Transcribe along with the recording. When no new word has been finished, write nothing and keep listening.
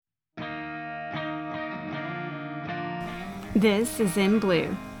This is In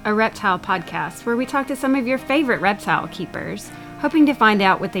Blue, a reptile podcast where we talk to some of your favorite reptile keepers, hoping to find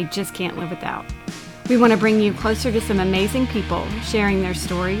out what they just can't live without. We want to bring you closer to some amazing people, sharing their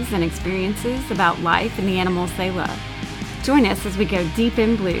stories and experiences about life and the animals they love. Join us as we go deep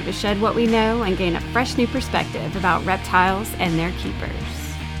in blue to shed what we know and gain a fresh new perspective about reptiles and their keepers.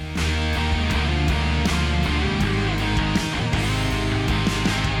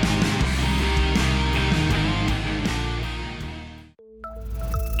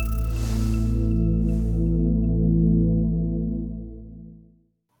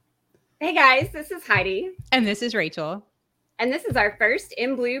 Hey guys, this is Heidi. And this is Rachel. And this is our first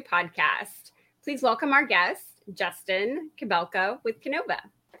In Blue podcast. Please welcome our guest, Justin Kobylka with Kinova.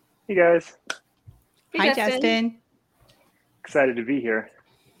 Hey guys. Hey, Hi, Justin. Excited to be here.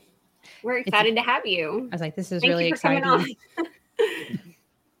 We're excited to have you. I was like, this is Thank really you for exciting. coming on.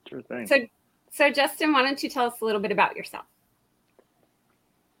 Sure thing. So Justin, why don't you tell us a little bit about yourself?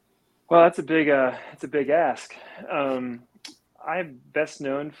 Well, that's a big ask. I'm best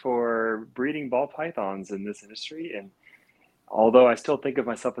known for breeding ball pythons in this industry, and although I still think of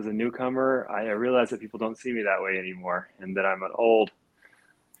myself as a newcomer, I realize that people don't see me that way anymore, and that I'm an old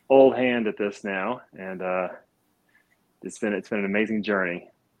hand at this now, and it's been an amazing journey.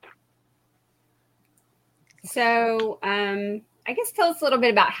 So, I guess tell us a little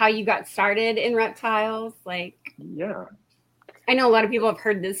bit about how you got started in reptiles. Yeah, I know a lot of people have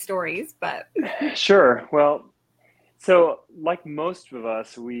heard these stories, but sure. Well, so like most of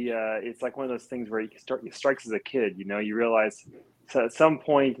us, it's like one of those things where it strikes as a kid. You know, you realize at some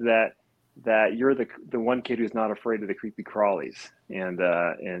point that you're the one kid who's not afraid of the creepy crawlies, and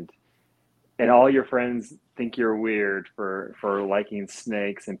all your friends think you're weird for liking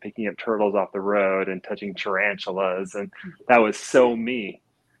snakes and picking up turtles off the road and touching tarantulas, and that was so me.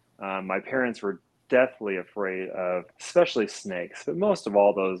 My parents were deathly afraid of, especially snakes, but most of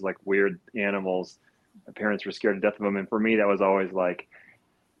all those like weird animals. My parents were scared to death of them, and for me, that was always like,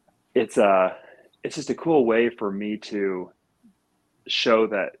 it's just a cool way for me to show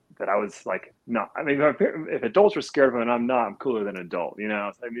that I was like not. I mean, if adults were scared of them and I'm not, I'm cooler than an adult. You know,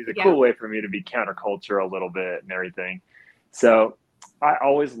 I mean, it's a cool way for me to be counterculture a little bit and everything. So I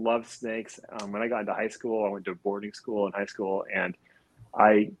always loved snakes. When I got into high school, I went to boarding school in high school, and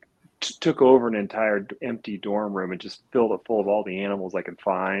I took over an entire empty dorm room and just filled it full of all the animals I could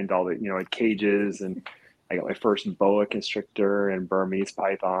find, all the, cages, and I got my first boa constrictor and Burmese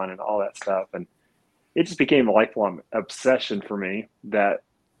python and all that stuff. And it just became a lifelong obsession for me that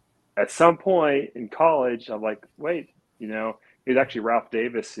at some point in college, I'm like, wait, it was actually Ralph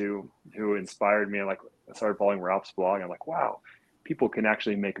Davis who inspired me. I started following Ralph's blog. I'm like, wow, people can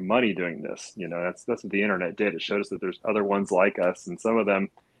actually make money doing this. That's what the internet did. It showed us that there's other ones like us, and some of them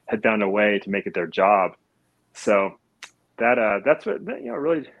had found a way to make it their job. So that's what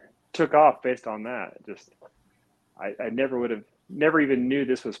really took off based on that. I never even knew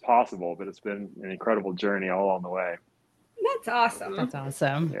this was possible, but it's been an incredible journey all along the way. That's awesome. That's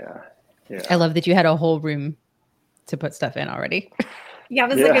awesome. Yeah. I love that you had a whole room to put stuff in already. Yeah,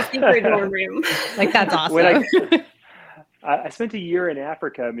 it was like a secret dorm room. Like, that's awesome. I spent a year in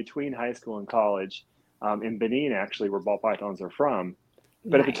Africa between high school and college, in Benin, actually, where ball pythons are from.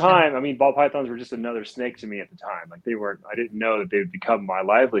 But at the time, I mean, ball pythons were just another snake to me at the time. Like I didn't know that they would become my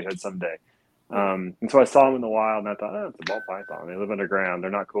livelihood someday. And so I saw them in the wild, and I thought, oh, it's a ball python. They live underground. They're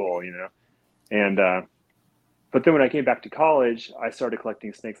not cool, And but then when I came back to college, I started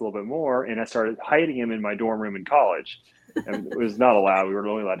collecting snakes a little bit more, and I started hiding them in my dorm room in college. And it was not allowed. We were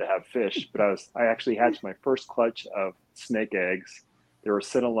only allowed to have fish. But I actually hatched my first clutch of snake eggs. They were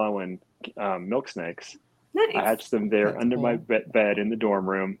Sinaloan milk snakes. Nice. I hatched them there under my bed in the dorm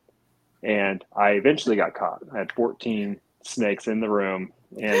room, and I eventually got caught. I had 14 snakes in the room,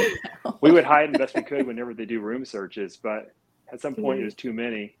 and we would hide the best we could whenever they do room searches, but at some point it was too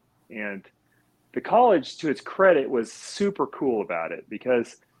many. And the college, to its credit, was super cool about it,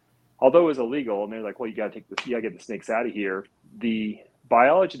 because although it was illegal, and they're like, well, you got to get the snakes out of here. The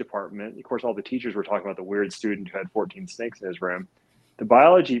biology department, of course, all the teachers were talking about the weird student who had 14 snakes in his room. The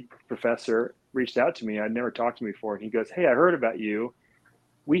biology professor reached out to me. I'd never talked to him before. And he goes, hey, I heard about you.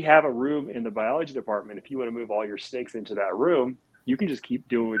 We have a room in the biology department. If you want to move all your snakes into that room, you can just keep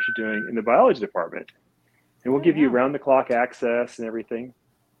doing what you're doing in the biology department. And we'll give you round the clock access and everything.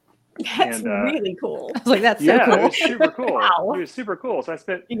 That's really cool. I was like, that's so cool. It was super cool. Wow. It was super cool. So I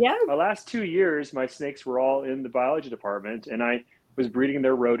spent my last 2 years, my snakes were all in the biology department, and I was breeding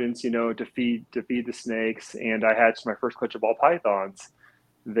their rodents, to feed the snakes. And I hatched my first clutch of ball pythons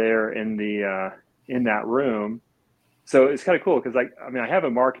there in that room. So it's kind of cool because I have a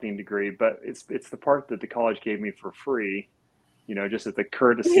marketing degree, but it's the part that the college gave me for free. just as a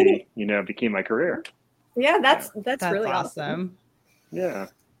courtesy, became my career. Yeah, that's really awesome. Yeah.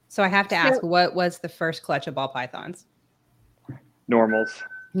 So I have to ask, what was the first clutch of ball pythons? Normals.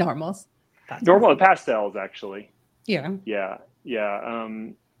 That's Normal awesome. pastels, actually. Yeah.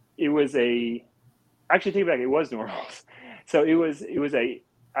 It was actually take it back. It was normals. So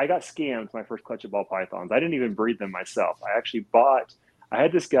I got scammed my first clutch of ball pythons. I didn't even breed them myself. I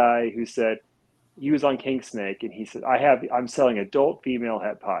had this guy who said he was on King Snake, and he said, I'm selling adult female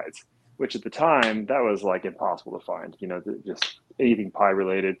het pies, which at the time that was like impossible to find, just anything pie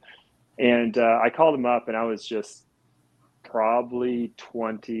related. And I called him up, and I was just probably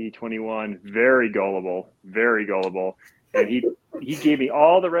 20, 21, very gullible. And he gave me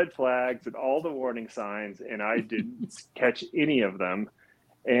all the red flags and all the warning signs, and I didn't catch any of them.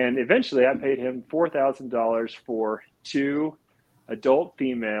 And eventually I paid him $4,000 for 2 adult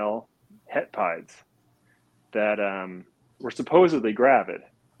female het pies that were supposedly gravid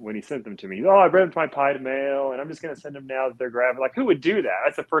when he sent them to me. Oh, I bred them to my pie mail, and I'm just going to send them now that they're gravid. Like, who would do that?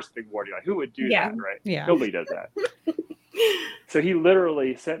 That's the first big warning. Like, who would do that, right? Yeah. Nobody does that. So he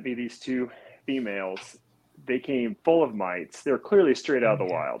literally sent me these 2 females. They came full of mites. They were clearly straight out of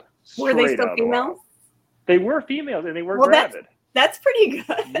the wild. Were they still females? They were females, and they were gravid. That's pretty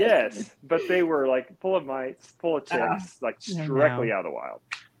good. Yes, but they were like full of mites, full of ticks, directly out of the wild.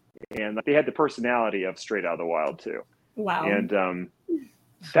 And they had the personality of straight out of the wild too. Wow. And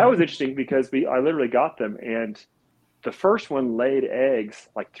that was interesting because I literally got them, and the first one laid eggs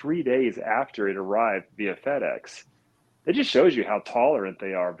like 3 days after it arrived via FedEx. It just shows you how tolerant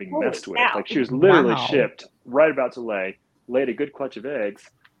they are being messed with. Like, she was literally shipped right about to laid a good clutch of eggs.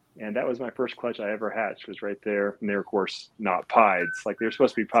 And that was my first clutch I ever hatched, was right there. And they're, of course, not pieds. Like, they're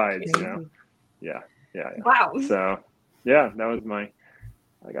supposed to be pieds, Yeah. Wow. So, yeah, that was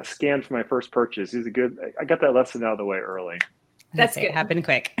I got scammed for my first purchase. I got that lesson out of the way early. That's good. It happened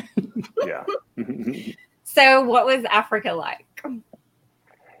quick. Yeah. So what was Africa like?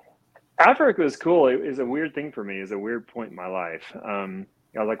 Africa was cool. It was a weird thing for me. It was a weird point in my life. I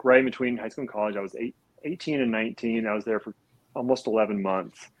was like right in between high school and college. I was 18 and 19. I was there for almost 11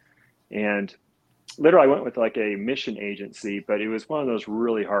 months. And literally I went with like a mission agency, but it was one of those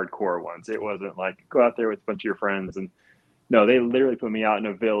really hardcore ones. It wasn't like go out there with a bunch of your friends. And no, they literally put me out in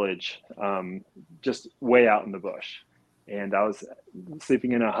a village, just way out in the bush. And I was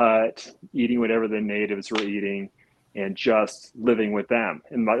sleeping in a hut, eating whatever the natives were eating, and just living with them.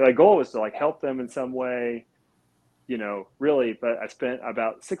 And my goal was to like help them in some way, really. But I spent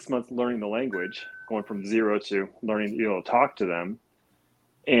about 6 months learning the language, going from zero to learning, to talk to them.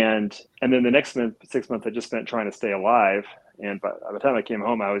 And then the next 6 months I just spent trying to stay alive. And by the time I came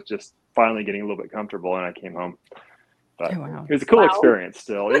home, I was just finally getting a little bit comfortable, and I came home. But It was a cool experience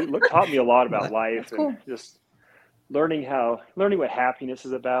still. It taught me a lot about life and just learning what happiness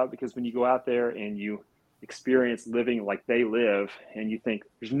is about, because when you go out there and you experience living like they live, and you think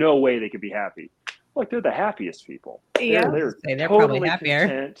there's no way they could be happy. Like, they're the happiest people. Yeah, they're totally probably happier.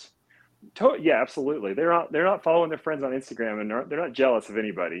 Content. Yeah, absolutely. They're not following their friends on Instagram, and they're not jealous of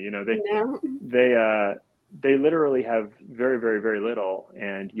anybody. They literally have very, very, very little,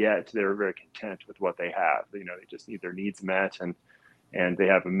 and yet they're very content with what they have. They just need their needs met, and they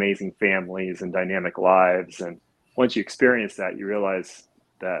have amazing families and dynamic lives. And once you experience that, you realize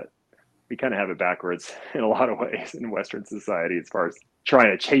that we kind of have it backwards in a lot of ways in Western society, as far as trying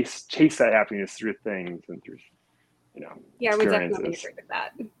to chase that happiness through things and through, Yeah, we definitely agree with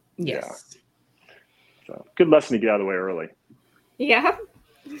that. Yes. Yeah. So good lesson to get out of the way early. Yeah.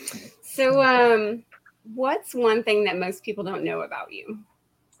 So, what's one thing that most people don't know about you?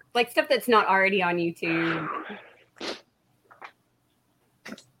 Like stuff that's not already on YouTube.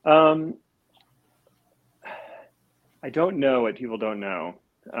 I don't know what people don't know.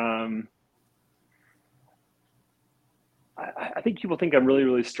 I think people think I'm really,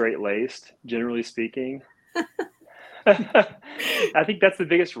 really straight-laced, generally speaking. I think that's the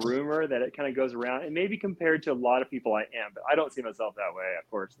biggest rumor that it kind of goes around. And maybe compared to a lot of people I am, but I don't see myself that way, of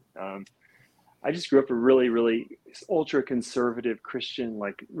course. I just grew up in a really, really ultra-conservative Christian,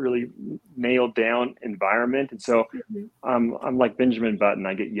 like really nailed down environment. And so I'm like Benjamin Button.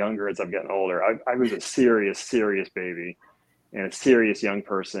 I get younger as I've gotten older. I was a serious baby and a serious young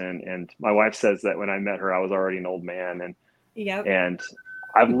person. And my wife says that when I met her, I was already an old man. And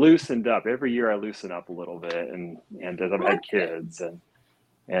I've loosened up. Every year I loosen up a little bit, and as I've had kids,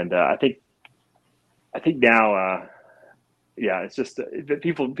 and I think now, it's just that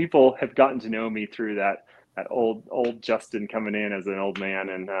people have gotten to know me through that old Justin coming in as an old man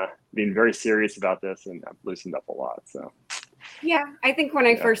and being very serious about this, and I've loosened up a lot. So yeah, I think when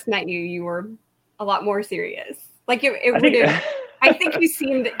I first met you, you were a lot more serious. Like it would have. I think you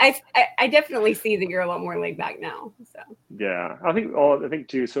seemed. I definitely see that you're a lot more laid back now. So yeah, I think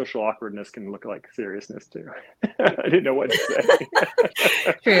too, social awkwardness can look like seriousness too. I didn't know what to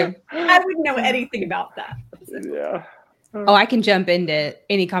say. True. I wouldn't know anything about that. So. Yeah. Oh, I can jump into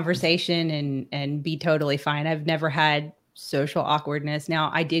any conversation and be totally fine. I've never had social awkwardness.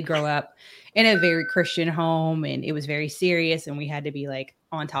 Now, I did grow up in a very Christian home, and it was very serious, and we had to be like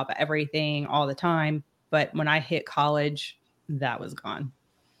on top of everything all the time. But when I hit college, that was gone.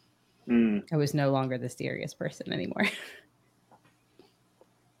 I was no longer the serious person anymore.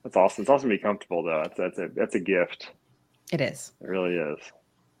 That's awesome. It's awesome to be comfortable though. That's a gift. It is. It really is.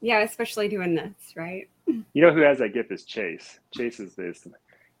 Yeah, especially doing this, right? You know who has that gift is Chase. Chase is this.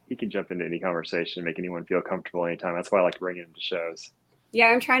 He can jump into any conversation, make anyone feel comfortable anytime. That's why I like bringing him to shows. Yeah,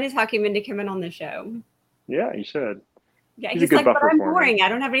 I'm trying to talk him into coming on the show. Yeah, you should. Yeah, he's like, but I'm boring. I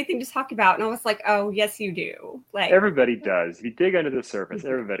don't have anything to talk about. And I was like, oh, yes, you do. Like everybody does. If you dig under the surface,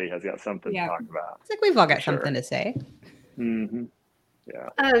 everybody has got something to talk about. It's like we've all got something to say. Mm-hmm. Yeah.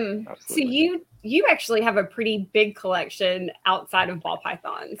 So you actually have a pretty big collection outside of ball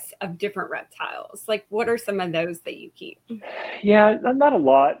pythons of different reptiles. Like, what are some of those that you keep? Yeah, not a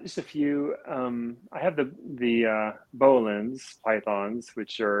lot, just a few. I have the Bolins pythons,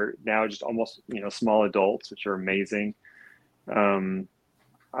 which are now just almost small adults, which are amazing.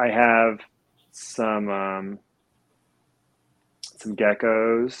 I have some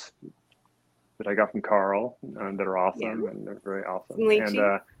geckos that I got from Carl that are awesome, and they're very awesome.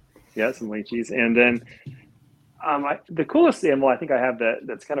 And some lychees. And then the coolest animal I think I have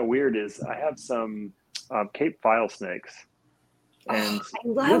that's kind of weird is I have some Cape file snakes. And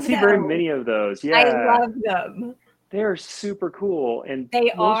you don't see very many of those. Yeah, I love them. They're super cool. And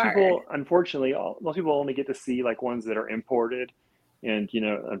most people, unfortunately, most people only get to see like ones that are imported and,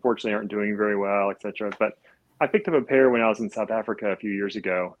 unfortunately aren't doing very well, etc. But I picked up a pair when I was in South Africa a few years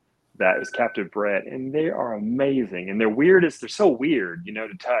ago that is captive bred, and they are amazing. And they're so weird, to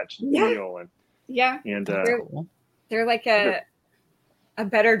touch and feel. And they're like a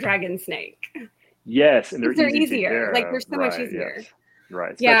better dragon snake. Yes, and they're easier. Like they're so much easier. Yes.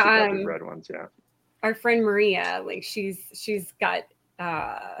 Right. Especially captive bred ones. Yeah. Our friend Maria, like she's got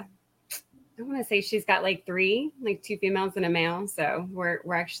I want to say she's got like 3, like 2 females and a male. So we're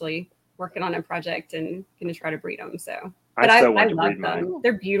actually working on a project and going to try to breed them. So, but I love them. Mine.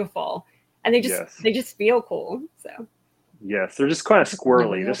 They're beautiful, and they just feel cool. So yes, they're just kind of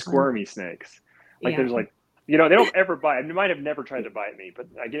squirrely. They're squirmy snakes. Like there's like they don't ever bite. They might have never tried to bite me, but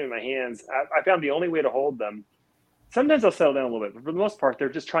I get it in my hands. I found the only way to hold them. Sometimes they'll settle down a little bit, but for the most part, they're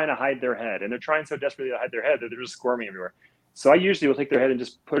just trying to hide their head, and they're trying so desperately to hide their head that they're just squirming everywhere. So I usually will take their head and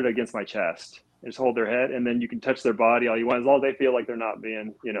just put it against my chest. Just hold their head, and then you can touch their body all you want, as long as they feel like they're not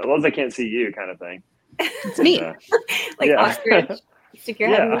being, as long as they can't see you, kind of thing. It's neat. Like ostrich, stick your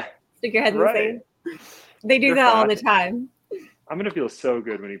head in the sand. They do that all the time. I'm gonna feel so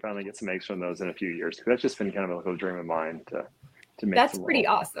good when he finally gets some eggs from those in a few years, because that's just been kind of like a dream of mine to make. That's pretty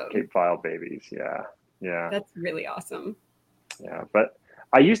awesome. Cape file babies, yeah. That's really awesome. Yeah, but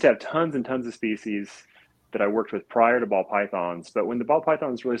I used to have tons and tons of species that I worked with prior to ball pythons. But when the ball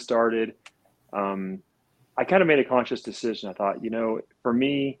pythons really started, I kind of made a conscious decision. I thought, for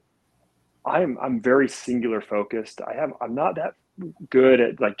me, I'm very singular focused. I'm not that good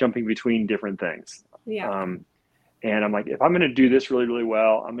at like jumping between different things. Yeah. And I'm like, if I'm going to do this really, really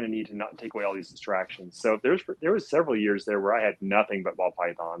well, I'm going to need to not take away all these distractions. So there was several years there where I had nothing but ball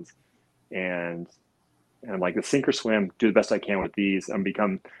pythons, and I'm like, the sink or swim, do the best I can with these, and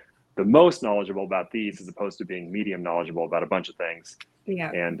become the most knowledgeable about these as opposed to being medium knowledgeable about a bunch of things. Yeah.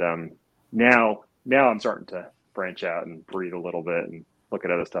 And now I'm starting to branch out and breathe a little bit and look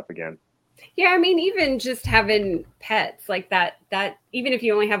at other stuff again. Yeah, I mean, even just having pets like that, even if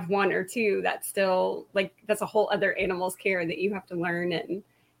you only have 1 or 2, that's still like, that's a whole other animal's care that you have to learn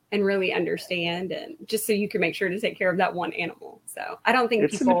and really understand, and just so you can make sure to take care of that one animal. So I don't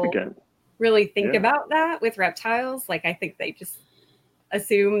think people really think about that with reptiles. Like, I think they just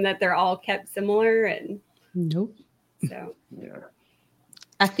assume that they're all kept similar, and nope. So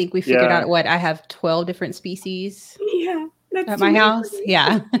I think we figured out I have 12 different species. Yeah, that's at my house.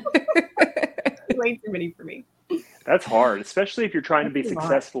 Yeah. Way too many for me. That's hard, especially if you're trying to be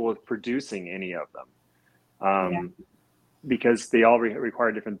successful with producing any of them. Because they all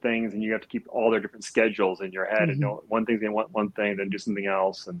require different things, and you have to keep all their different schedules in your head. And one thing they want one thing, then do something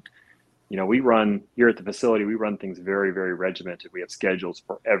else. And we run here at the facility. We run things very, very regimented. We have schedules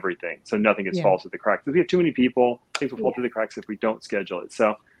for everything, so nothing gets falls through the cracks. If we have too many people, things will fall through the cracks if we don't schedule it.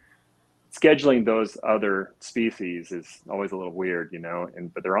 So scheduling those other species is always a little weird,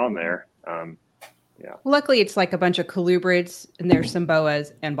 but they're on there. Yeah. Well, luckily it's like a bunch of colubrids and there's some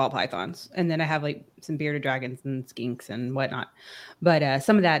boas and ball pythons. And then I have like some bearded dragons and skinks and whatnot. But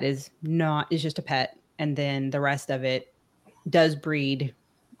some of that is just a pet. And then the rest of it does breed.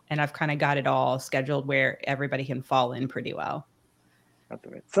 And I've kind of got it all scheduled where everybody can fall in pretty well. That's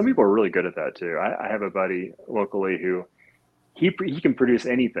amazing. Some people are really good at that too. I have a buddy locally who he can produce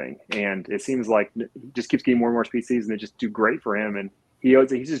anything, and it seems like he just keeps getting more and more species, and they just do great for him. And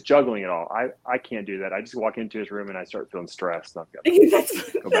he's just juggling it all. I can't do that. I just walk into his room and I start feeling stressed. I've got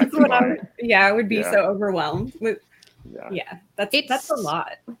to go back to I would be so overwhelmed with. Yeah, that's a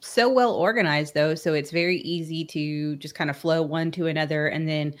lot. So well organized though, so it's very easy to just kind of flow one to another. And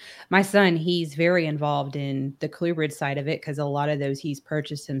then my son, he's very involved in the colubrid side of it because a lot of those he's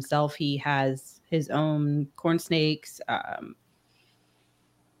purchased himself. He has his own corn snakes,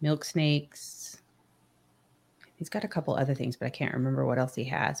 milk snakes. He's got a couple other things, but I can't remember what else he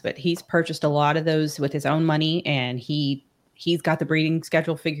has. But he's purchased a lot of those with his own money, and he's got the breeding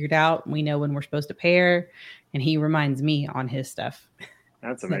schedule figured out. We know when we're supposed to pair, and he reminds me on his stuff.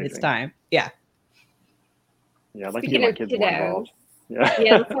 That's amazing. It's time. Yeah. Yeah, I'd like to get my kids more involved.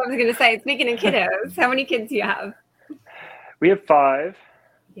 Yeah, that's what I was going to say. Speaking of kiddos, how many kids do you have? We have 5.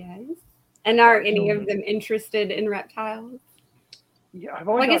 Yes. And are any of them interested in reptiles? Yeah, I've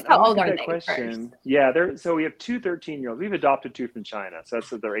always guess how old are they question. first? Yeah, so we have 2 13-year-olds. We've adopted 2 from China, so that's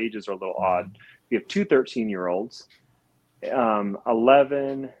their ages are a little odd. We have 2 13-year-olds,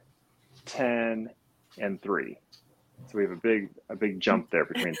 11, 10, and 3. So we have a big jump there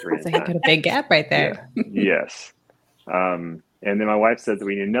between 3 and 10. So you got a big gap right there. Yeah. Yes. And then my wife said that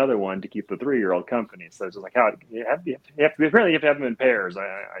we need another one to keep the 3-year-old company. So it's just like, how you have to have them in pairs.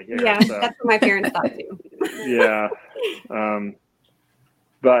 I hear. Yeah, so. that's what my parents thought too. Yeah.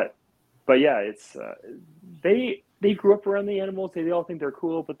 But yeah, it's they grew up around the animals. They all think they're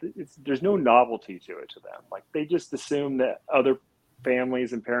cool, but there's no novelty to them. Like they just assume that other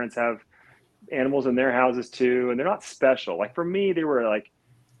families and parents have animals in their houses too, and they're not special. Like for me, they were like,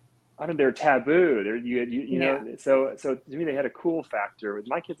 I don't know, they're taboo. You know, so to me they had a cool factor. With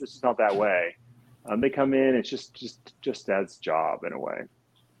my kids, it's just not that way. They come in, it's just Dad's job in a way.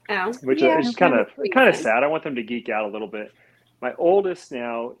 Oh, which is kind of sad. I want them to geek out a little bit. My oldest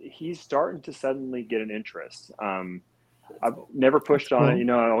now, he's starting to suddenly get an interest. I've never pushed on it. You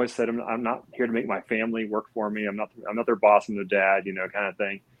know, I always said I'm not here to make my family work for me. I'm not their boss. I'm their dad. You know, kind of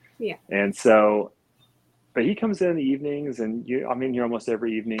thing. Yeah. And so, but he comes in the evenings, and I'm in here almost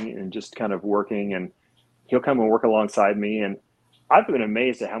every evening, and just kind of working. And he'll come and work alongside me, and I've been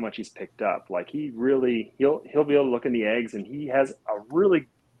amazed at how much he's picked up. Like he'll be able to look in the eggs, and he has a really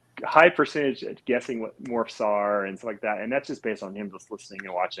high percentage at guessing what morphs are and stuff like that, and that's just based on him just listening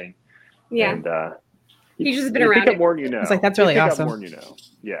and watching. Yeah, and he's just been around. Pick up more than you know. It's like that's really awesome. More than you know.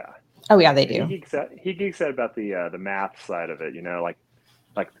 Yeah. Oh yeah, they do. He geeks out about the math side of it. You know, like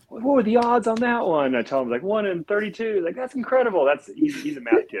what were the odds on that one? I tell him like 1 in 32. Like that's incredible. He's a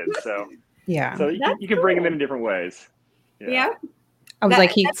math kid, so yeah. So you can bring him in different ways. Yeah. I was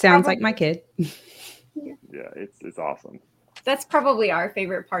like, he sounds like my kid. Yeah, it's awesome. That's probably our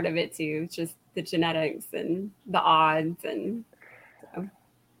favorite part of it too, just the genetics and the odds and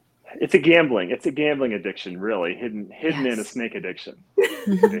it's a gambling addiction, really hidden in a snake addiction.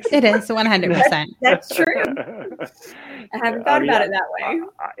 It is 100%. That's true. I haven't thought about it that way.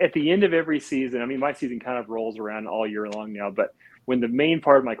 At the end of every season, my season kind of rolls around all year long now, but when the main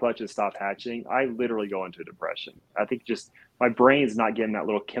part of my clutches stop hatching, I literally go into a depression. I think just my brain's not getting that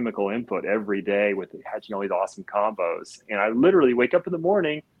little chemical input every day with hatching all these awesome combos. And I literally wake up in the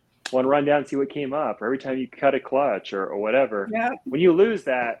morning, want to run down and see what came up. Or every time you cut a clutch or whatever, when you lose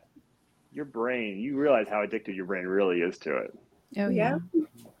that, your brain, you realize how addicted your brain really is to it. Oh, yeah.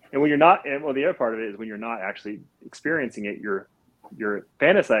 And when you're not, the other part of it is when you're not actually experiencing it, you're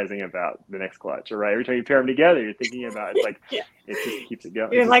fantasizing about the next clutch, right? Every time you pair them together, you're thinking about it. Like it just keeps it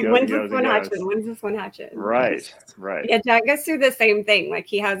going. You're like, when's this one hatching? When's this one hatching? Right. Yeah, Jack goes through the same thing. Like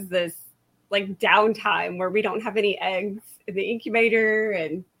he has this like downtime where we don't have any eggs in the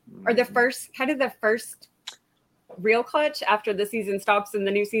incubator, or the first real clutch after the season stops and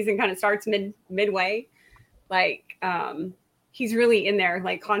the new season kind of starts midway. Like he's really in there,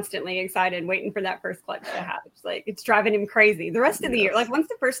 like constantly excited, waiting for that first clutch to hatch. Like it's driving him crazy. The rest of the year, like once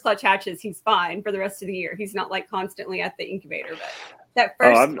the first clutch hatches, he's fine for the rest of the year. He's not like constantly at the incubator, but that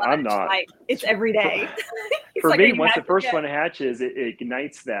first clutch, I'm not. Like it's every day. For me, once the first one hatches, it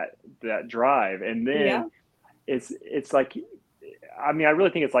ignites that drive, and then it's like, I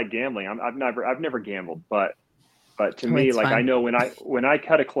really think it's like gambling. I've never gambled, but to me, like fun. I know when I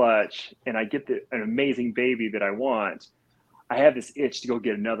cut a clutch and I get an amazing baby that I want, I have this itch to go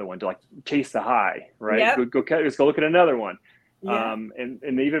get another one, to like chase the high, right? Yep. Let's go look at another one. Yeah. And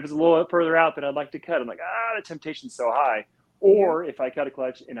even if it's a little further out than I'd like to cut, I'm like, the temptation's so high. Or if I cut a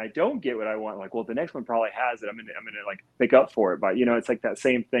clutch and I don't get what I want, like, well, the next one probably has it. I'm gonna like make up for it. But it's like that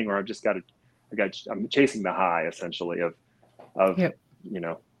same thing where I'm chasing the high essentially of Yep.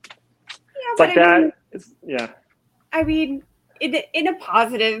 It's like that. I mean, in a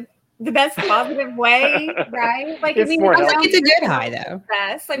positive, the best positive way, right? Like, It's I mean, more it's a good high though.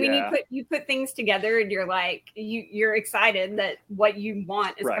 Best. I mean, Yeah. you put things together, and you're like, you're excited that what you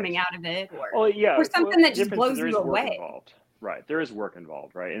want is coming out of it, or something that just blows you away. Right, there is work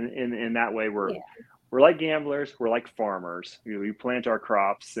involved, right? And in that way, we're like gamblers, we're like farmers. We plant our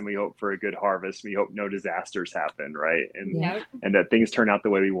crops and we hope for a good harvest. We hope no disasters happen, right? And that things turn out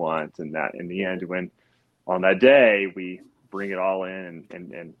the way we want, and that in the end, when on that day we bring it all in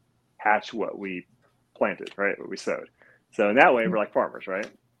and hatch what we planted, right? What we sowed. So in that way, we're like farmers, right?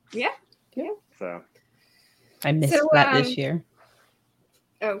 Yeah. So I missed that this year.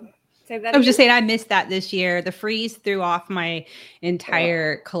 Oh, say that. I was just saying I missed that this year. The freeze threw off my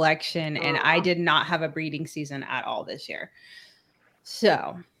entire collection, and I did not have a breeding season at all this year.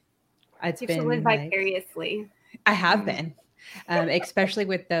 So it's been live vicariously. I have been, especially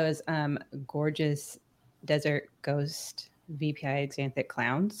with those gorgeous desert ghost VPI xanthic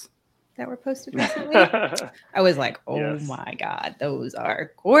clowns that were posted recently. I was like, oh my God, those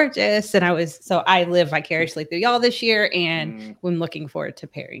are gorgeous. And I live vicariously through y'all this year, and I'm looking forward to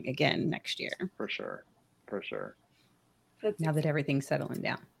pairing again next year. For sure. Now that everything's settling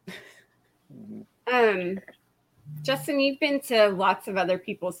down. Justin, you've been to lots of other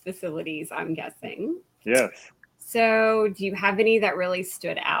people's facilities, I'm guessing. Yes. So do you have any that really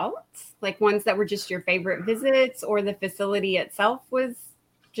stood out? Like ones that were just your favorite visits, or the facility itself was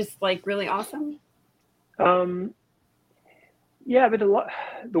just like really awesome? Yeah, but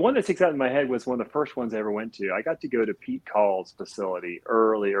the one that sticks out in my head was one of the first ones I ever went to. I got to go to Pete Call's facility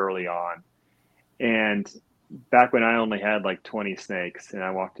early on. And back when I only had like 20 snakes, and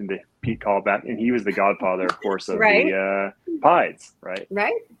I walked into Pete Call back, and he was the godfather, of course, of the pieds, right?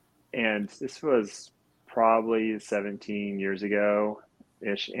 Right. And this was probably 17 years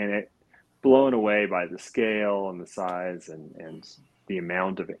ago-ish, and it blown away by the scale and the size and the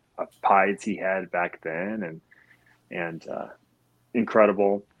amount of pieds he had back then, and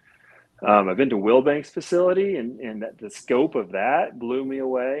incredible. I've been to Wilbank's facility, and the scope of that blew me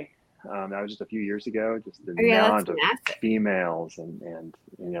away. That was just a few years ago. Just the amount of females, and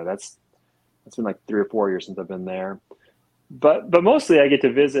that's been like 3 or 4 years since I've been there. But mostly I get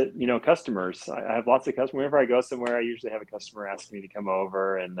to visit, customers. I have lots of customers. Whenever I go somewhere, I usually have a customer ask me to come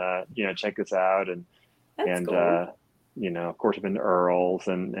over and check this out, and cool. Of course, I've been to Earl's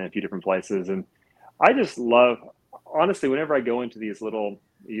and a few different places, and I just love, honestly, whenever I go into these little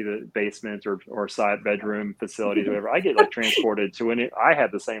either basements or side bedroom facilities, or whatever, I get like transported to I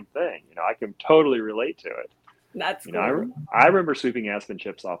had the same thing. I can totally relate to it. That's cool. I remember sweeping aspen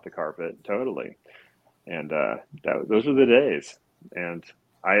chips off the carpet, totally. And those were the days. And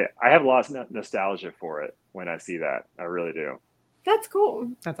I have a lot of nostalgia for it when I see that. I really do. That's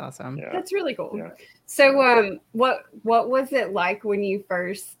cool. That's awesome. Yeah. That's really cool. Yeah. So what was it like when you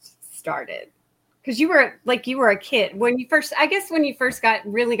first started? Because you were a kid when you first got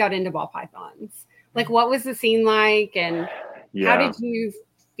into ball pythons. Like, what was the scene like, and how did you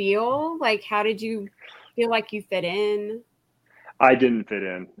feel? Like, how did you feel like you fit in? I didn't fit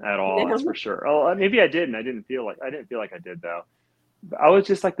in at all. That's for sure. Oh, maybe I didn't. I didn't feel like I did though. I was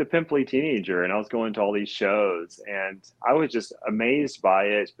just like the pimply teenager, and I was going to all these shows, and I was just amazed by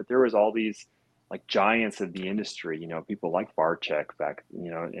it. But there was all these like giants of the industry, people like Barczyk back,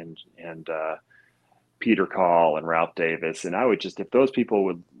 and Peter Call and Ralph Davis. And I would just, if those people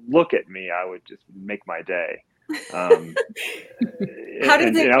would look at me, I would just make my day. How does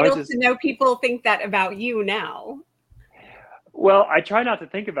it feel to know people think that about you now? Well, I try not to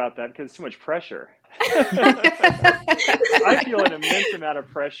think about that because it's too much pressure. I feel an immense amount of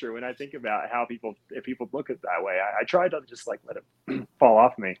pressure when I think about if people look at it that way. I try to just like let it fall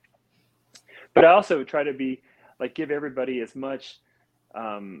off me. But I also try to give everybody as much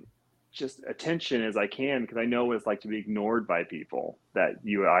just attention as I can, because I know what it's like to be ignored by people that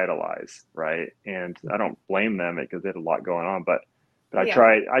you idolize, right? And I don't blame them because they had a lot going on, but I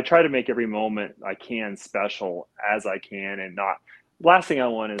try to make every moment I can special as I can, and not. Last thing I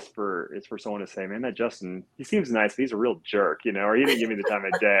want is for someone to say, "Man, that Justin, he seems nice, but he's a real jerk," or he didn't give me the time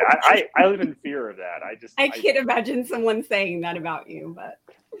of day. I live in fear of that. I can't imagine someone saying that about you, but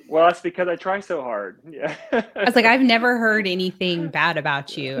Well, that's because I try so hard. Yeah. I was like, I've never heard anything bad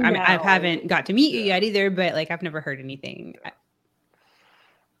about you. I mean, I haven't got to meet you yet either, but like, I've never heard anything.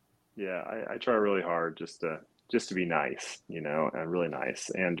 Yeah, I try really hard just to be nice, and really nice.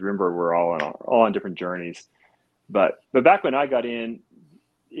 And remember, we're all on different journeys. But back when I got in,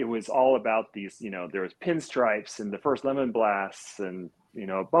 it was all about these. There was pinstripes and the first lemon blasts, and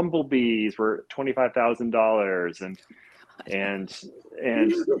bumblebees were $25,000, and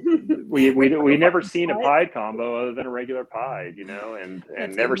we never seen a pied combo other than a regular pied,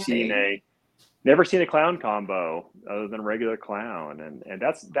 and never seen a clown combo other than a regular clown. And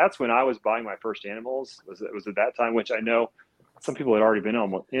that's when I was buying my first animals. It was at that time, which I know some people had already been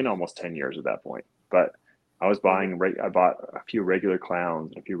almost 10 years at that point. But I was I bought a few regular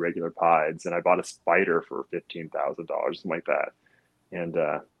clowns and a few regular pieds, and I bought a spider for $15,000, something like that. And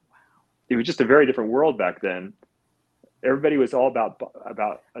it was just a very different world back then. Everybody was all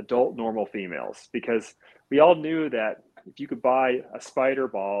about adult normal females, because we all knew that if you could buy a spider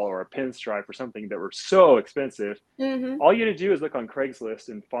ball or a pinstripe or something that were so expensive, all you had to do is look on Craigslist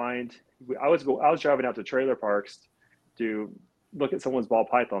and find. I was driving out to trailer parks to look at someone's ball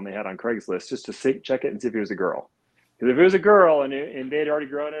python they had on Craigslist just to check it and see if it was a girl. Because if it was a girl and they'd already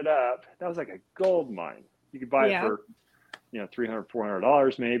grown it up, that was like a gold mine. You could buy it for $300,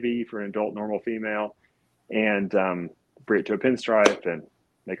 $400 maybe for an adult normal female, and bring it to a pinstripe and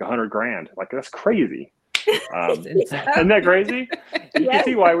make $100,000. Like, that's crazy. Isn't that crazy? You can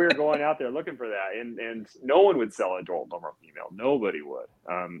see why we were going out there looking for that, and no one would sell an adult normal female. Nobody would,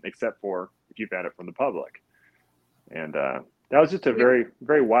 except for if you found it from the public. And that was just a very,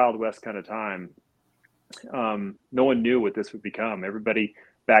 very Wild West kind of time. No one knew what this would become. Everybody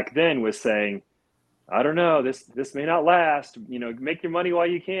back then was saying, I don't know, this may not last. Make your money while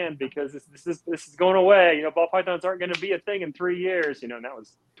you can, because this is going away. Ball pythons aren't going to be a thing in 3 years. And that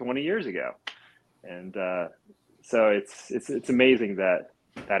was 20 years ago. And so it's amazing that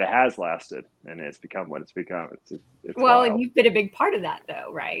it has lasted and it's become what it's become. It's well, wild. and you've been a big part of that,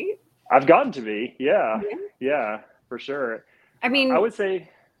 though, right? I've gotten to be, yeah, for sure. I mean, I would say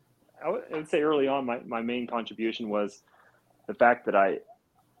early on, my main contribution was the fact that I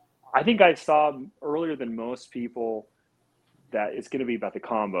think I saw earlier than most people that it's going to be about the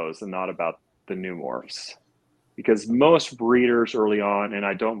combos and not about the new morphs, because most breeders early on, and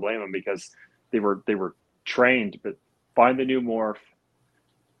I don't blame them, because they were trained, but find the new morph,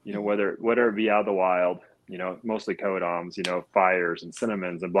 whether it be out of the wild, mostly codoms, fires and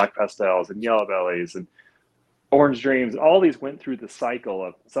cinnamons and black pastels and yellow bellies and orange dreams. All these went through the cycle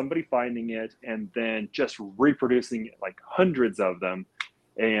of somebody finding it and then just reproducing it, like hundreds of them.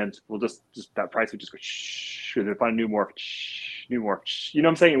 And we'll just that price would just go shh, and then find new morph, new morph. You know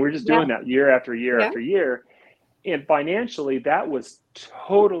what I'm saying? We're just doing that year after year after year. And financially, that was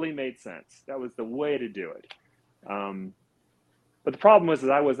totally made sense. That was the way to do it. But the problem was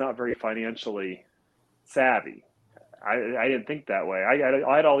that I was not very financially savvy. I didn't think that way.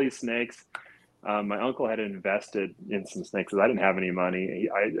 I had all these snakes. My uncle had invested in some snakes because I didn't have any money.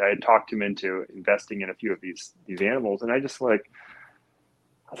 I had talked him into investing in a few of these animals, and I was like,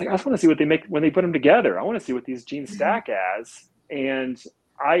 I just want to see what they make when they put them together. I want to see what these genes stack as. And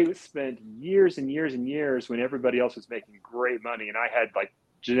I spent years and years and years, when everybody else was making great money, and I had like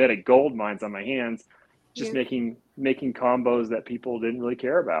genetic gold mines on my hands, just making combos that people didn't really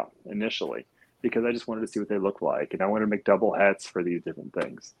care about initially, because I just wanted to see what they look like, and I wanted to make double hets for these different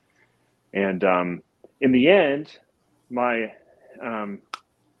things. And in the end, my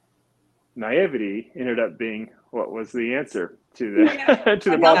naivety ended up being what was the answer to the to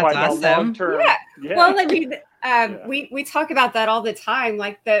the ball python long term. Yeah. Well, I mean, we talk about that all the time.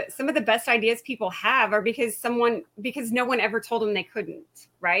 Like some of the best ideas people have are because no one ever told them they couldn't,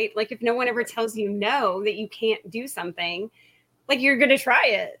 right? Like if no one ever tells you no, that you can't do something, like you're going to try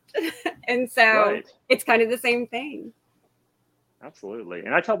it. And so it's kind of the same thing. Absolutely.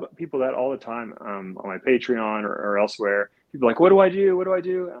 And I tell people that all the time on my Patreon or elsewhere. People are like, what do I do? What do I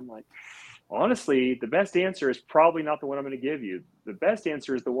do? I'm like, honestly, the best answer is probably not the one I'm going to give you. The best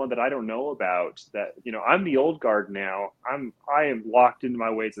answer is the one that I don't know about. That, I'm the old guard now. I am locked into my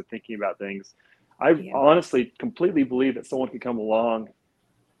ways of thinking about things. I honestly completely believe that someone could come along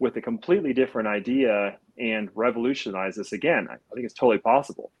with a completely different idea and revolutionize this again. I think it's totally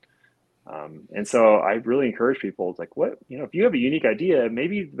possible. And so I really encourage people. It's like, if you have a unique idea,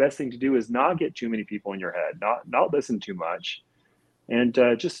 maybe the best thing to do is not get too many people in your head, not listen too much, and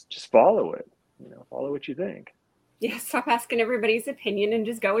just follow it. Follow what you think. Yeah, stop asking everybody's opinion and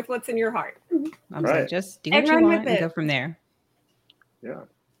just go with what's in your heart. I'm saying just do what you want and go from there. Yeah.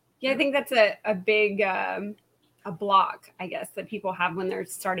 Yeah, I think that's a big a block, I guess, that people have when they're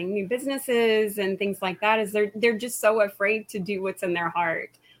starting new businesses and things like that, is they're just so afraid to do what's in their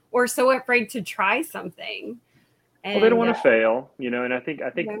heart, or so afraid to try something. And, well, they don't want to fail, and I think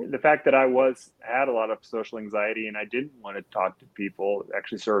yeah. the fact that I had a lot of social anxiety and I didn't want to talk to people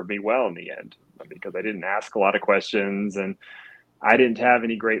actually served me well in the end, because I didn't ask a lot of questions and I didn't have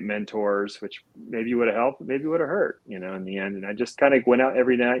any great mentors, which maybe would have helped, maybe would have hurt, in the end. And I just kind of went out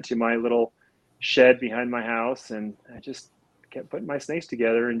every night to my little shed behind my house, and I just kept putting my snakes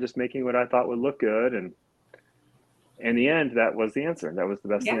together and just making what I thought would look good. And in the end, that was the answer. That was the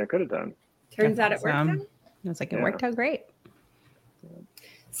best thing I could have done. Turns out it worked out. It was like, it worked out great.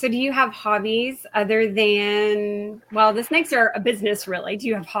 So do you have hobbies other than, well, the snakes are a business, really. Do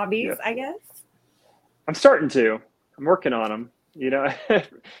you have hobbies, I guess? I'm starting to. I'm working on them. The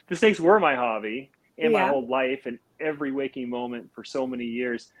snakes were my hobby and my whole life and every waking moment for so many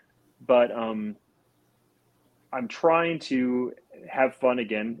years. But I'm trying to have fun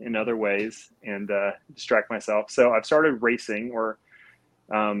again in other ways and distract myself. So I've started racing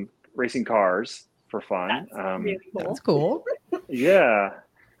racing cars for fun. That's really cool. That's cool. Yeah.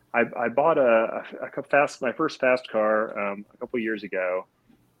 I bought my first fast car a couple of years ago.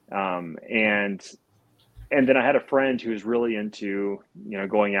 And then I had a friend who was really into,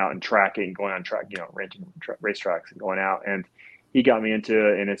 going out and tracking, going on track, renting racetracks and going out. And he got me into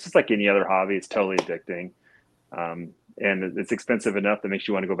it. And it's just like any other hobby. It's totally addicting. And it's expensive enough that makes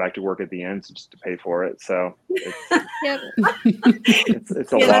you want to go back to work at the end just to pay for it. So it's,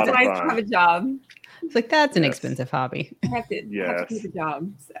 it's a lot that's of why fun. I have a job. It's like, that's an expensive hobby. I have to keep a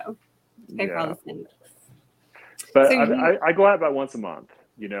job. So pay for all the things. But so I go out about once a month.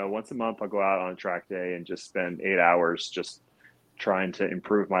 Once a month I'll go out on a track day and just spend 8 hours just trying to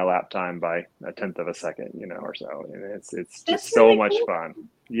improve my lap time by 1/10 of a second, or so. And it's just so really much fun.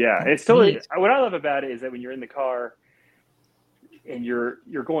 Yeah. It's totally, what I love about it is that when you're in the car and you're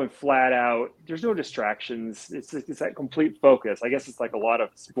going flat out, there's no distractions. It's that complete focus. I guess it's like a lot of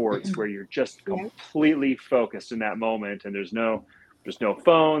sports where you're just completely focused in that moment. And there's no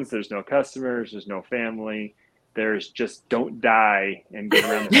phones, there's no customers, there's no family. There's just don't die and get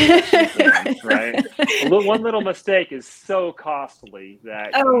around the right? One little mistake is so costly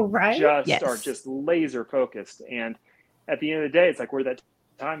that are just laser focused. And at the end of the day, it's like, where'd that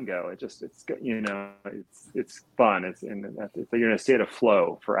time go? It's fun. You're in a state of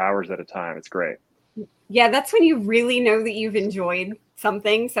flow for hours at a time. It's great. Yeah, that's when you really know that you've enjoyed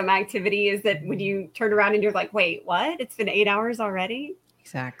something, some activity, is that when you turn around and you're like, wait, what? It's been 8 hours already?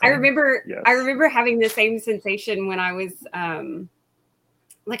 Exactly. I remember having the same sensation when I was I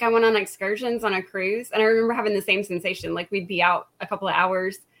went on excursions on a cruise, and I remember having the same sensation. Like, we'd be out a couple of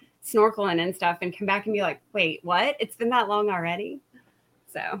hours snorkeling and stuff and come back and be like, wait, what? It's been that long already?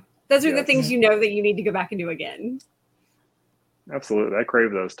 So those are the things that you need to go back and do again. Absolutely. I crave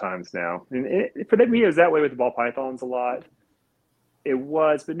those times now. And for me, it was that way with the ball pythons a lot. It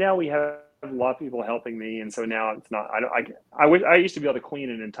was, but now we have a lot of people helping me, and so now it's not. I used to be able to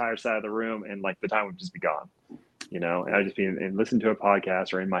clean an entire side of the room, and like the time would just be gone, and I'd just be and listen to a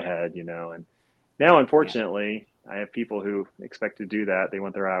podcast or in my head, and now unfortunately I have people who expect to do that. They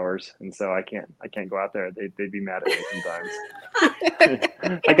want their hours, and so I can't go out there. They'd be mad at me sometimes.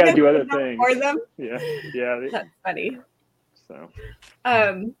 I got to do other things for them. Yeah. That's funny. So,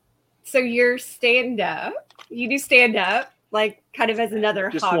 so you're stand up. You do stand up. Like, kind of as another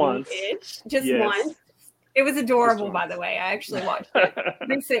just hobby. Once. Just once. It was adorable, by the way. I actually watched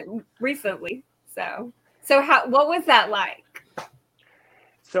it recently. So what was that like?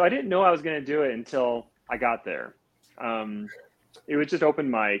 So I didn't know I was going to do it until I got there. It was just open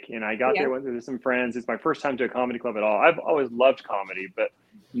mic, and I got there, went with some friends. It's my first time to a comedy club at all. I've always loved comedy, but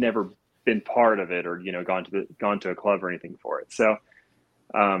never been part of it or gone to a club or anything for it. So.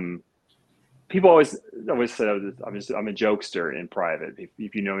 People always said I'm a jokester in private.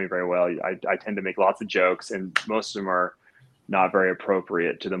 If you know me very well, I tend to make lots of jokes, and most of them are not very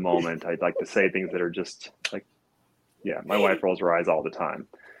appropriate to the moment. I'd like to say things that are just like, my wife rolls her eyes all the time.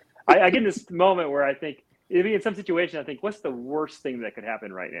 I get in this moment where I think, in some situation, I think, what's the worst thing that could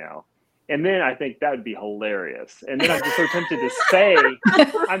happen right now? And then I think that would be hilarious. And then I'm just so tempted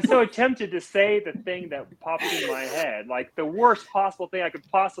to say the thing that pops in my head, like the worst possible thing I could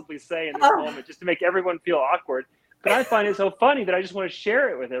possibly say in this moment, just to make everyone feel awkward. But I find it so funny that I just want to share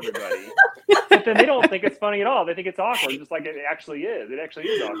it with everybody. But then they don't think it's funny at all. They think it's awkward, just like it actually is. It actually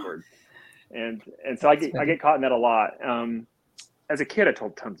is awkward. And so I get caught in that a lot. As a kid, I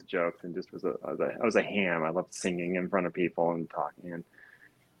told tons of jokes and just I was a ham. I loved singing in front of people and talking. And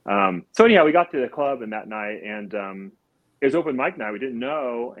so anyhow, we got to the club and that night, and it was open mic night. We didn't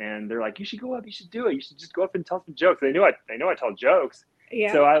know, and they're like, "You should go up. You should do it. You should just go up and tell some jokes." They know I tell jokes.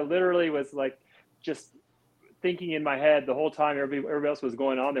 Yeah. So I literally was like, just thinking in my head the whole time. Everybody else was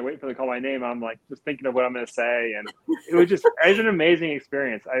going on. They're waiting for them to call my name. I'm like, just thinking of what I'm going to say, and it was an amazing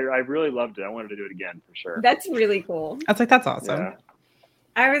experience. I really loved it. I wanted to do it again for sure. That's really cool. I was like, that's awesome. Yeah.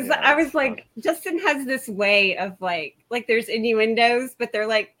 I was like, Justin has this way of like there's innuendos, but they're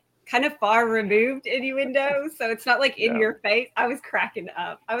like kind of far removed innuendos, so it's not like in your face. I was cracking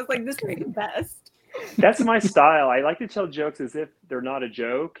up. I was like, this is the best. That's my style. I like to tell jokes as if they're not a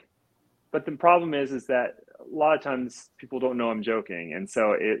joke, but the problem is that a lot of times people don't know I'm joking, and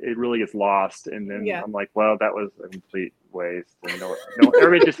so it really gets lost. And then I'm like, well, that was a complete waste. And no,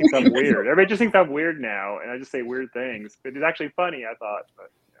 everybody just thinks I'm weird. Everybody just thinks I'm weird now, and I just say weird things. But it's actually funny, I thought.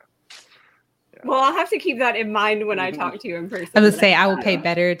 But yeah. Well, I'll have to keep that in mind when I talk to you in person. I was say I will pay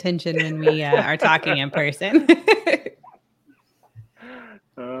better attention when we are talking in person.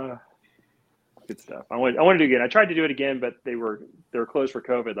 Good stuff. I want to do it again. I tried to do it again, but they were closed for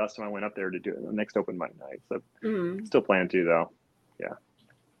COVID last time I went up there to do it. The next open mic night. So still plan to though. Yeah.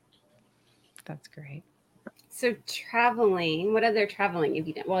 That's great. So traveling, what other traveling have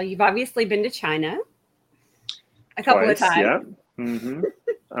you done? Well, you've obviously been to China a couple of times. Yeah.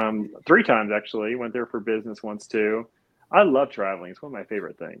 Mm-hmm. 3 times actually. Went there for business once too. I love traveling. It's one of my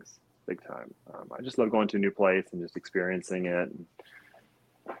favorite things. Big time. I just love going to a new place and just experiencing it.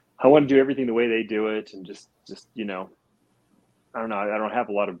 I want to do everything the way they do it, and just I don't know. I don't have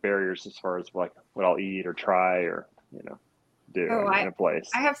a lot of barriers as far as like what I'll eat or try or do in a place.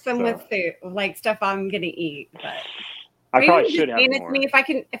 I have some with food, like stuff I'm gonna eat, but I probably should have more. It's me if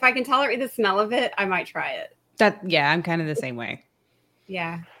I can tolerate the smell of it, I might try it. I'm kind of the same way.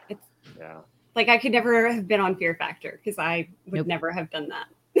 Yeah, like I could never have been on Fear Factor because I would never have done that.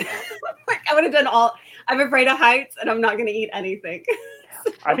 Like I would have done I'm afraid of heights, and I'm not gonna eat anything.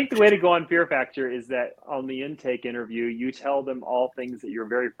 I think the way to go on Fear Factor is that on the intake interview, you tell them all things that you're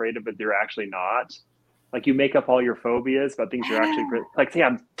very afraid of, but they're actually not. Like you make up all your phobias about things you're actually like. Say,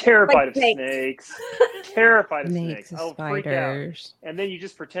 I'm terrified of snakes. Terrified of snakes. I'll freak out. And then you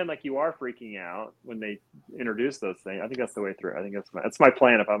just pretend like you are freaking out when they introduce those things. I think that's the way through. I think that's my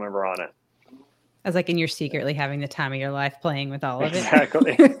plan if I'm ever on it. As like, and you're secretly having the time of your life playing with all of it.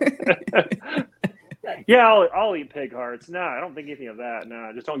 Exactly. Yeah, I'll eat pig hearts. No, I don't think anything of that.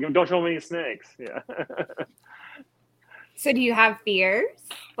 No, just don't show me any snakes. Yeah. So do you have fears?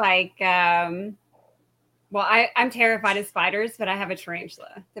 Like, I'm terrified of spiders, but I have a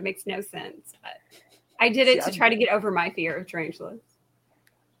tarantula. That makes no sense. But I did it to try to get over my fear of tarantulas.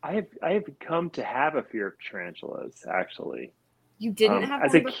 I have come to have a fear of tarantulas, actually. You didn't have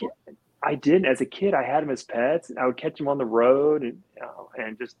as one a before? kid. I didn't. As a kid, I had them as pets. I would catch them on the road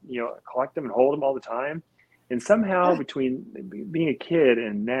and just collect them and hold them all the time. And somehow between being a kid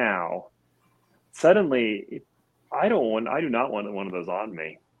and now, suddenly I do not want one of those on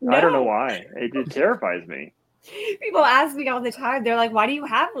me. No. I don't know why. It terrifies me. People ask me all the time. They're like, "Why do you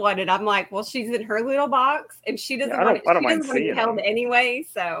have one?" And I'm like, "Well, she's in her little box, and she doesn't want to be held anyway."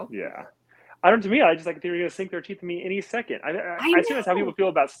 So yeah. To me, I just like they're going to sink their teeth in me any second. I assume that's how people feel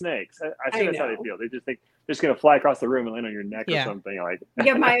about snakes. I assume that's how they feel. They just think they're just going to fly across the room and land on your neck or something. Like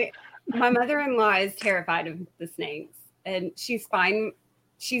yeah, my mother-in-law is terrified of the snakes, and she's fine.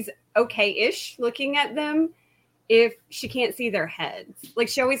 She's okay-ish looking at them if she can't see their heads. Like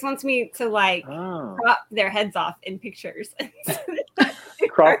she always wants me to crop their heads off in pictures.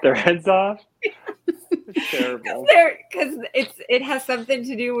 Crop their heads off? It's terrible. Because it has something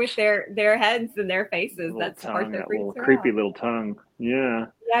to do with their heads and their faces. That's the part that little creepy little tongue. Yeah.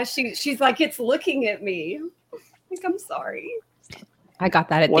 Yeah, she's like, it's looking at me. Like, I'm sorry. I got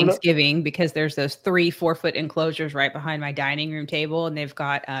that at Thanksgiving because there's those 3 4-foot enclosures right behind my dining room table, and they've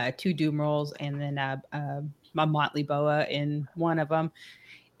got 2 doom rolls and then a motley boa in one of them.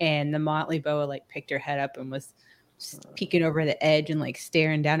 And the motley boa picked her head up and was peeking over the edge and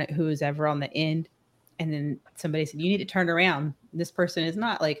staring down at who was ever on the end. And then somebody said, "You need to turn around." This person is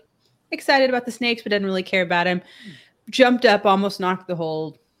not excited about the snakes, but doesn't really care about him. Jumped up, almost knocked the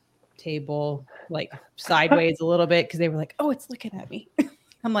whole table sideways a little bit because they were like, "Oh, it's looking at me."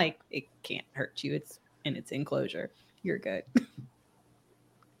 I'm like, "It can't hurt you. It's in its enclosure. You're good."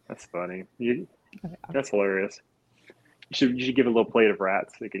 That's funny. That's hilarious. You should give a little plate of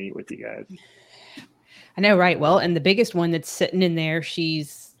rats so they can eat with you guys. I know, right? Well, and the biggest one that's sitting in there,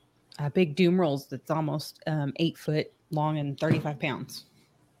 she's a big doom rolls that's almost 8 foot long and 35 pounds.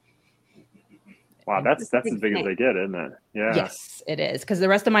 Wow, that's as big as they get, isn't it? Yeah. Yes, it is. Because the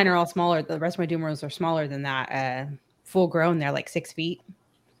rest of mine are all smaller. The rest of my doom rolls are smaller than that. Full grown, they're 6 feet.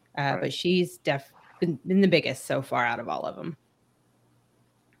 Right. But she's been the biggest so far out of all of them.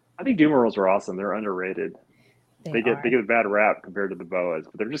 I think Doomerals are awesome. They're underrated. They get a bad rap compared to the boas,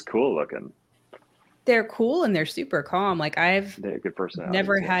 but they're just cool looking. They're cool and they're super calm. Like I've good personality,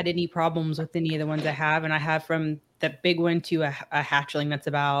 never had any problems with any of the ones I have, and I have from the big one to a hatchling that's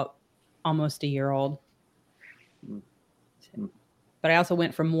about almost a year old. Mm-hmm. But I also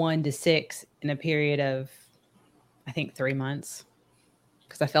went from 1 to 6 in a period of, I think, 3 months,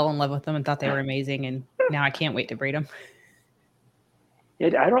 because I fell in love with them and thought they were amazing, and now I can't wait to breed them.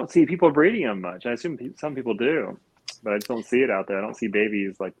 I don't see people breeding them much. I assume some people do, but I just don't see it out there. I don't see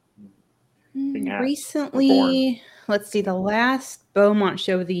babies like being hatched. Recently, let's see, the last Beaumont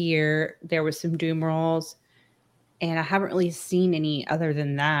show of the year, there was some Doomerals, and I haven't really seen any other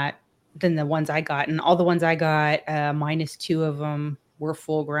than that, than the ones I got. And all the ones I got, minus 2 of them were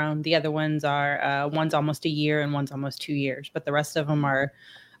full grown. The other ones are, one's almost a year and one's almost 2 years, but the rest of them are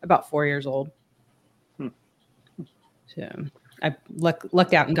about 4 years old. So I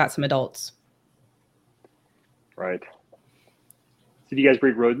lucked out and got some adults. Right. So do you guys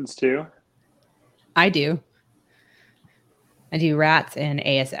breed rodents too? I do. I do rats and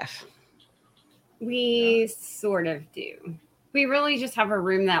ASF. We sort of do. We really just have a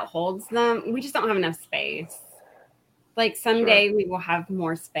room that holds them. We just don't have enough space. Like someday we will have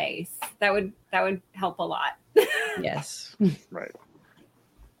more space. That would help a lot. Yes. Right.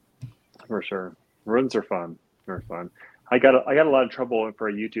 For sure. Rodents are fun. They're fun. I got a lot of trouble for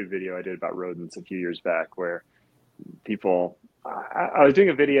a YouTube video I did about rodents a few years back, where people, I was doing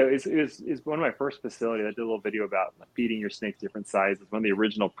a video. It's one of my first facilities. I did a little video about feeding your snakes different sizes. One of the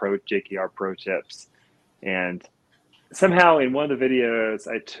original JKR Pro tips, and somehow in one of the videos,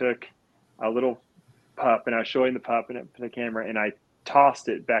 I took a little pup and I was showing the pup in the camera, and I tossed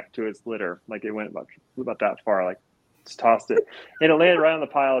it back to its litter. Like it went about that far, like just tossed it, and it landed right on the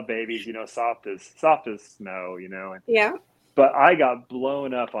pile of babies. Soft as snow. Yeah. But I got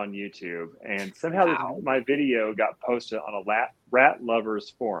blown up on YouTube, and somehow my video got posted on a rat lovers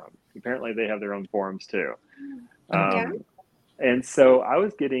forum. Apparently, they have their own forums too. And so I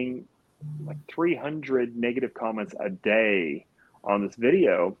was getting like 300 negative comments a day on this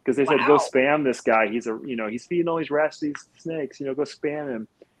video, because they said, go spam this guy. He's he's feeding all these rats to these snakes. Go spam him.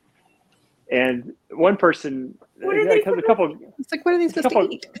 And one person, a couple, it's like, what are they supposed to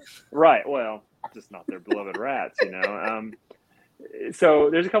eat? Right. Well, just not their beloved rats, So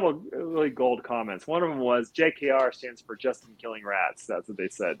there's a couple of really gold comments. One of them was, JKR stands for Justin Killing Rats. That's what they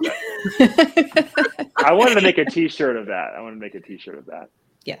said. I wanted to make a T-shirt of that.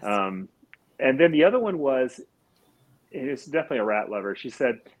 Yes. And then the other one was, and it's definitely a rat lover. She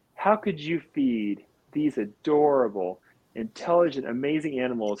said, how could you feed these adorable, intelligent, amazing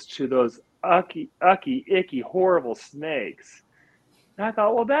animals to those icky, horrible snakes? And I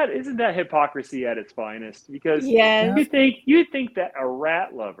thought, well, isn't that hypocrisy at its finest? Because you'd think that a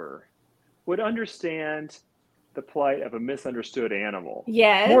rat lover would understand the plight of a misunderstood animal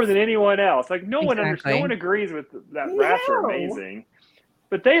more than anyone else. Like no one agrees with that. Rats are amazing,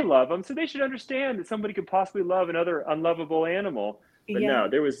 but they love them, so they should understand that somebody could possibly love another unlovable animal. But no,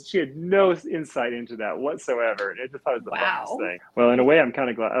 she had no insight into that whatsoever. And I just thought it was the funniest thing. Well, in a way, I'm kind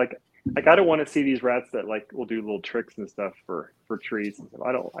of glad. Like I don't want to see these rats that will do little tricks and stuff for trees and stuff.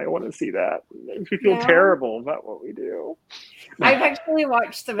 I don't want to see that. It makes me feel terrible about what we do. I've actually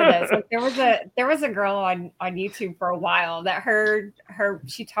watched some of this. Like there was a girl on YouTube for a while that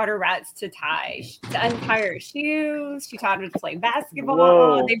she taught her rats to untie her shoes. She taught her to play basketball.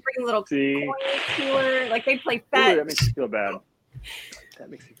 Whoa. They bring little coins to her. Like they play fetch. Ooh, that makes me feel bad. That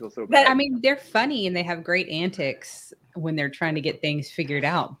makes me feel so bad. I mean, they're funny and they have great antics when they're trying to get things figured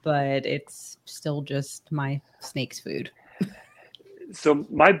out, but it's still just my snake's food. So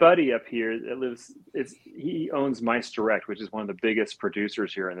my buddy up here he owns Mice Direct, which is one of the biggest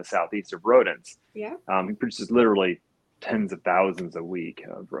producers here in the Southeast of rodents. Yeah. He produces literally tens of thousands a week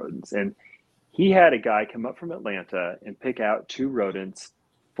of rodents. And he had a guy come up from Atlanta and pick out 2 rodents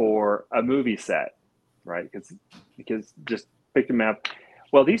for a movie set, right? Because just picked them up.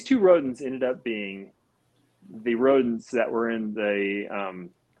 Well, these 2 rodents ended up being the rodents that were in the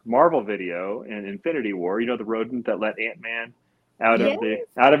Marvel video in Infinity War. The rodent that let Ant-Man out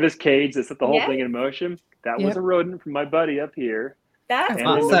of his cage that set the whole thing in motion. That was a rodent from my buddy up here. That's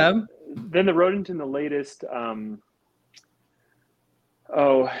awesome. Then the rodent in the latest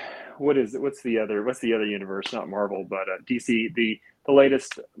what is it? What's the other universe? Not Marvel, but DC. The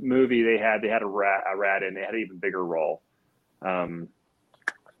latest movie they had a rat in. They had an even bigger role. I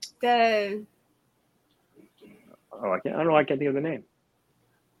can't think of the name.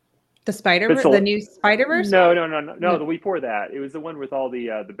 The Spider-Verse, the new Spider-Verse? No. The week before that, it was the one with all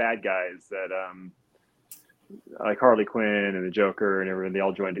the bad guys that like Harley Quinn and the Joker and everyone. They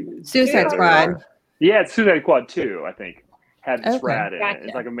all joined Suicide Squad. Yeah, it's Suicide Squad 2, I think, had this Okay. rat in Gotcha. it.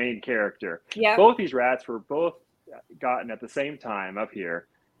 It's like a main character. Yeah. Both these rats were both gotten at the same time up here,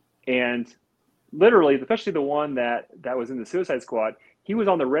 and literally, especially the one that was in the Suicide Squad, he was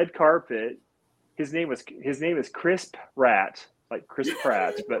on the red carpet. His name is Crisp Rat, like Chris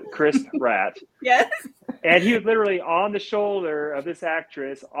Pratt, but Crisp Rat. Yes. And he was literally on the shoulder of this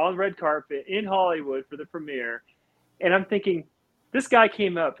actress on the red carpet in Hollywood for the premiere. And I'm thinking, this guy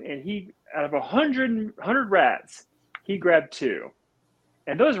came up and he, out of 100 rats, he grabbed 2.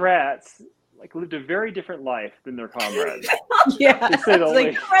 And those rats like lived a very different life than their comrades. Yeah. To say the It's like,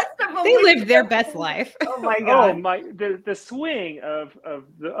 least. they lived their best life. Oh my Oh God. my! The swing of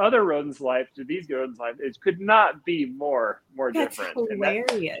the other rodents' life to these rodents' life, it could not be more That's different. And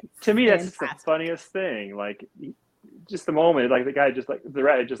hilarious. to me, that's just the Fantastic. funniest thing. Like, just the moment, like the guy just like the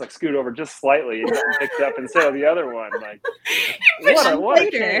rat just like scooted over just slightly and picked up instead of the other one. Like, what a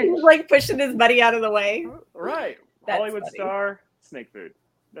change. He's like pushing his buddy out of the way. Right? That's Hollywood funny. star, snake food.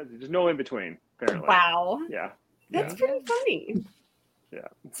 There's no in between. Apparently. Wow. Yeah. That's Yeah. pretty funny. Yeah.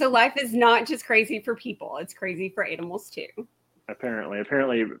 So life is not just crazy for people; it's crazy for animals too.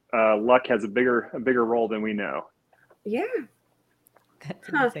 Apparently, luck has a bigger role than we know. Yeah. That's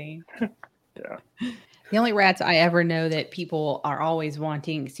Huh. insane. Yeah. The only rats I ever know that people are always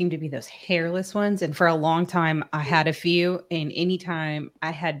wanting seem to be those hairless ones. And for a long time, I had a few. And anytime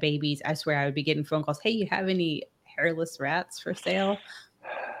I had babies, I swear I would be getting phone calls. Hey, you have any hairless rats for sale?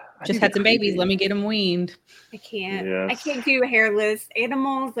 Just had some babies. Let me get them weaned. I can't. Yes. I can't do hairless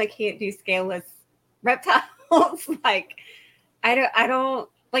animals. I can't do scaleless reptiles. Like, I don't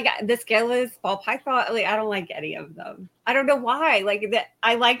like the scaleless ball python. Like, I don't like any of them. I don't know why. Like that,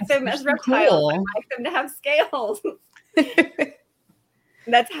 I like them as They're so reptiles. cool. I like them to have scales.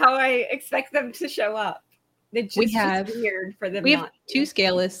 That's how I expect them to show up. It's We just have- weird for them. We have not 2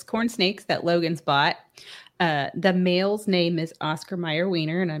 scaleless corn snakes that Logan's bought. The male's name is Oscar Mayer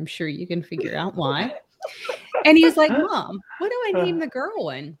Wiener, and I'm sure you can figure out why. And he was like, Mom, what do I name the girl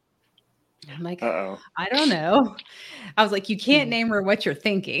one? And I'm like, Uh-oh. I don't know. I was like, you can't name her what you're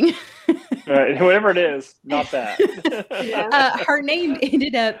thinking. Whatever it is, not that. Yeah. Her name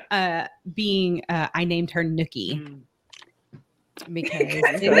ended up being, I named her Nookie. Because in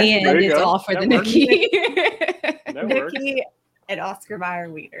the Okay, end, there you it's go. all for That the works. Nookie. That works. Nikki and Oscar Mayer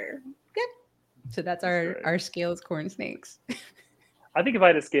Wiener. So that's That's great. our scales corn snakes. I think if I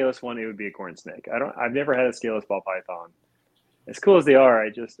had a scaleless one, it would be a corn snake. I've never had a scaleless ball python. As cool as they are, I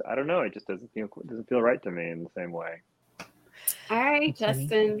don't know. It just doesn't feel right to me in the same way. All right, That's funny.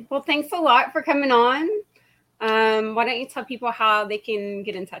 Justin. Well, thanks a lot for coming on. Why don't you tell people how they can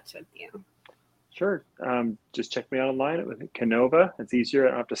get in touch with you? Sure. Just check me out online with Kinova. It's easier. I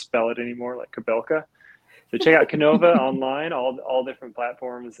don't have to spell it anymore like Kobylka. So check out Kinova online, all different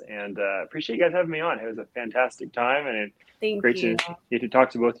platforms, and appreciate you guys having me on. It was a fantastic time, and Thank great you. to get to talk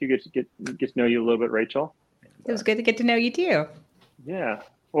to both of you. Get to know you a little bit, Rachel. It was good to get to know you too. Yeah.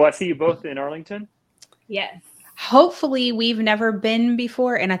 Well, I see you both in Arlington. Yes. Hopefully, we've never been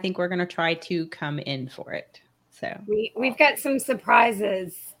before, and I think we're going to try to come in for it. So We've got some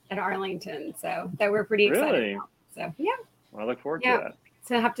surprises at Arlington, so that we're pretty excited Really? about. So yeah. Well, I look forward Yeah. to that.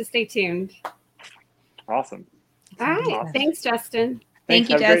 So have to stay tuned. Awesome. All right. Awesome. Thanks, Justin. thank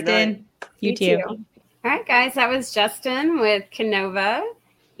you, Have a great night. Justin. You too. All right, guys. That was Justin with Kinova.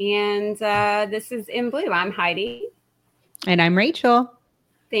 And this is In Blue. I'm Heidi. And I'm Rachel.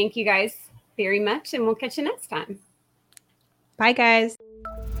 Thank you guys very much. And we'll catch you next time. Bye, guys.